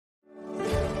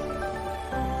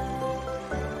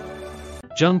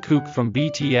Jungkook from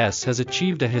BTS has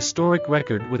achieved a historic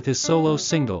record with his solo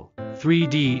single,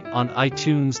 3D, on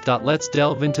iTunes. Let's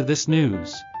delve into this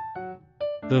news.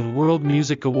 The World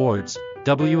Music Awards,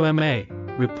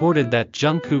 WMA, reported that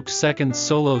Jungkook's second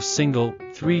solo single,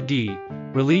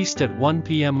 3D, released at 1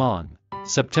 p.m. on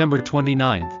September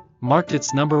 29, marked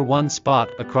its #1 spot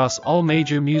across all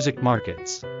major music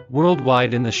markets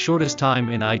worldwide in the shortest time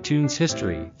in iTunes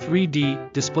history.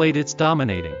 3D displayed its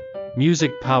dominating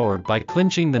music power by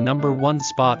clinching the #1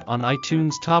 spot on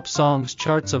iTunes Top Songs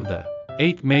charts of the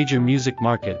 8 major music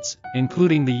markets,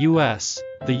 including the US,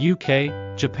 the UK,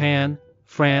 Japan,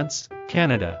 France,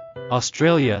 Canada,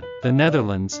 Australia, the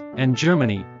Netherlands, and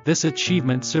Germany. This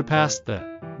achievement surpassed the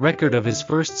record of his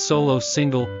first solo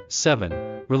single, 7,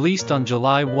 released on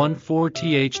July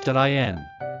 14th.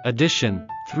 Addition,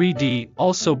 3D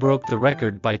also broke the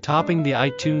record by topping the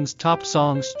iTunes Top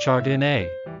Songs chart in a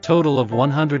total of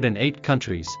 108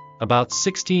 countries, about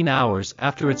 16 hours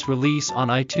after its release on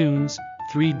iTunes.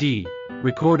 3D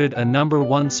recorded a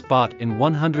 #1 spot in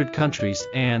 100 countries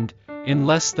and, in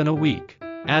less than a week,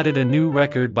 added a new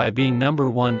record by being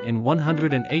 #1 in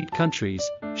 108 countries,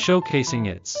 showcasing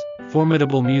its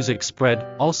formidable music spread.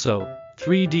 Also,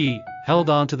 3D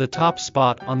held on to the top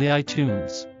spot on the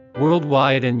iTunes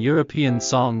worldwide and European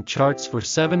song charts for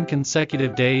 7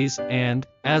 consecutive days and,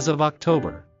 as of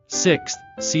October 6,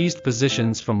 seized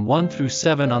positions from 1 through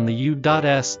 7 on the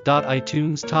U.S.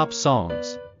 iTunes Top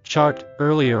Songs chart.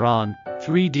 Earlier on,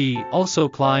 3D also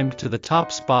climbed to the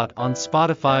top spot on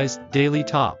Spotify's Daily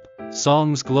Top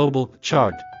Songs Global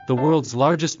chart, the world's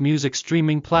largest music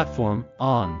streaming platform,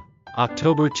 on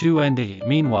October 2.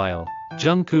 Meanwhile,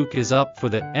 Jungkook is up for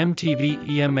the MTV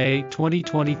EMA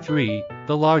 2023,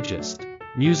 the largest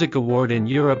music award in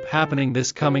Europe, happening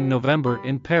this coming November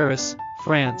in Paris,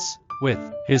 France, with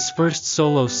his first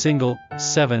solo single,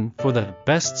 7, for the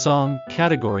Best Song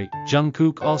category.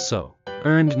 Jungkook also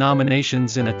earned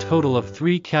nominations in a total of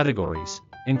 3 categories,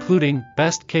 including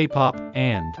Best K-Pop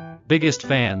and Biggest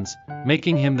Fans,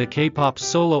 making him the K-pop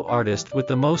solo artist with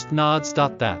the most nods.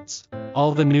 That's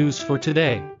all the news for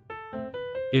today.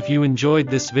 If you enjoyed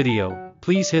this video,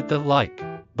 please hit the like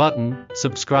button,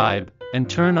 subscribe, and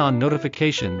turn on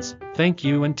notifications. Thank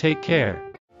you and take care.